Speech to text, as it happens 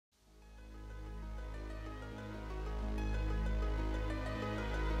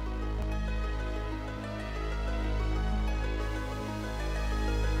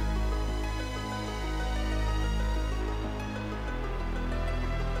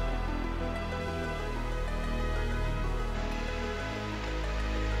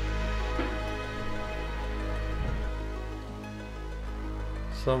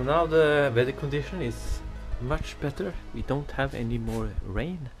So now the weather condition is much better. We don't have any more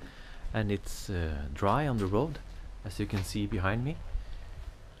rain, and it's dry on the road, as you can see behind me.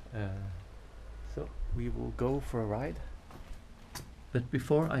 So we will go for a ride. But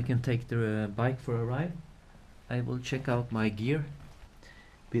before I can take the bike for a ride, I will check out my gear.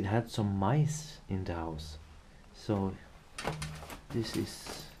 We had some mice in the house, so this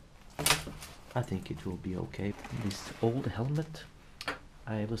is, I think it will be okay. This old helmet,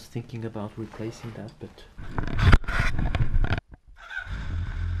 I was thinking about replacing that, but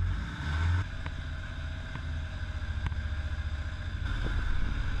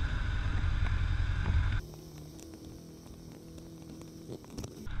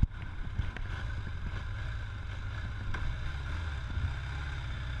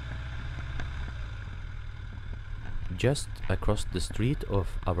just across the street of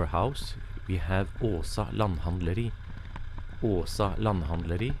our house we have Åsa Landhandleri. Åsa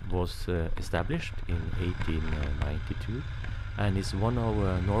Landhandleri was established in 1892 and is one of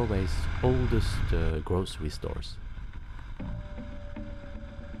Norway's oldest grocery stores.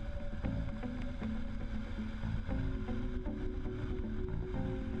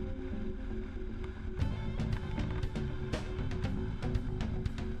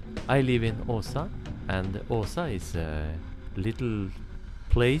 I live in Åsa, and Åsa is a little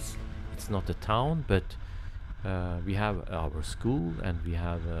place. It's not a town, but we have our school, and we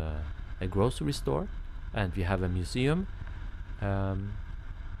have a grocery store, and we have a museum.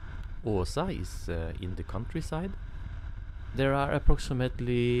 Åsa is in the countryside. There are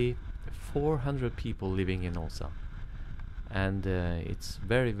approximately 400 people living in Åsa, and it's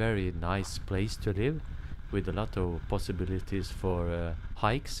very nice place to live, with a lot of possibilities for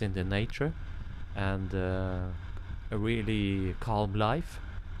hikes in the nature, and a really calm life,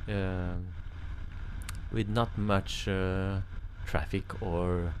 with not much traffic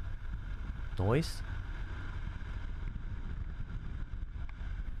or noise.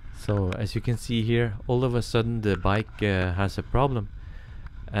 So as you can see here, all of a sudden the bike has a problem,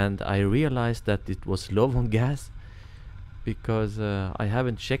 and I realized that it was low on gas, because I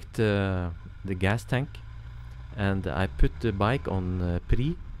haven't checked the gas tank, and I put the bike on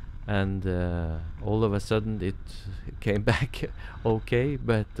pre, and all of a sudden it came back okay,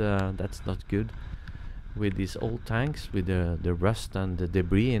 but that's not good with these old tanks, with the rust and the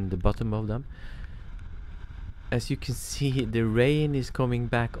debris in the bottom of them. As you can see, the rain is coming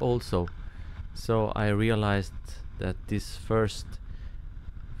back also, so I realized that this first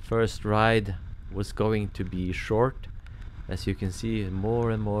ride was going to be short. As you can see, more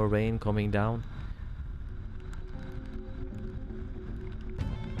and more rain coming down.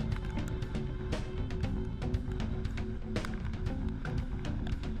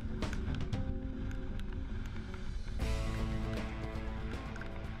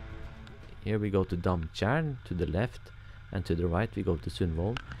 Here we go to Damtjern to the left, and to the right we go to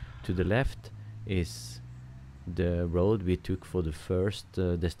Sundvolden. To the left is the road we took for the first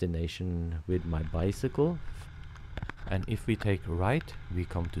destination with my bicycle. And if we take right, we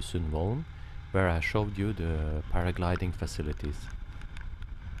come to Sundvolden, where I showed you the paragliding facilities.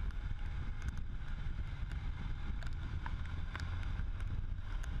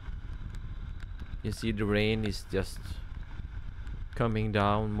 You see, the rain is just coming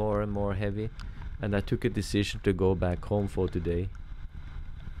down more and more heavy, and I took a decision to go back home for today.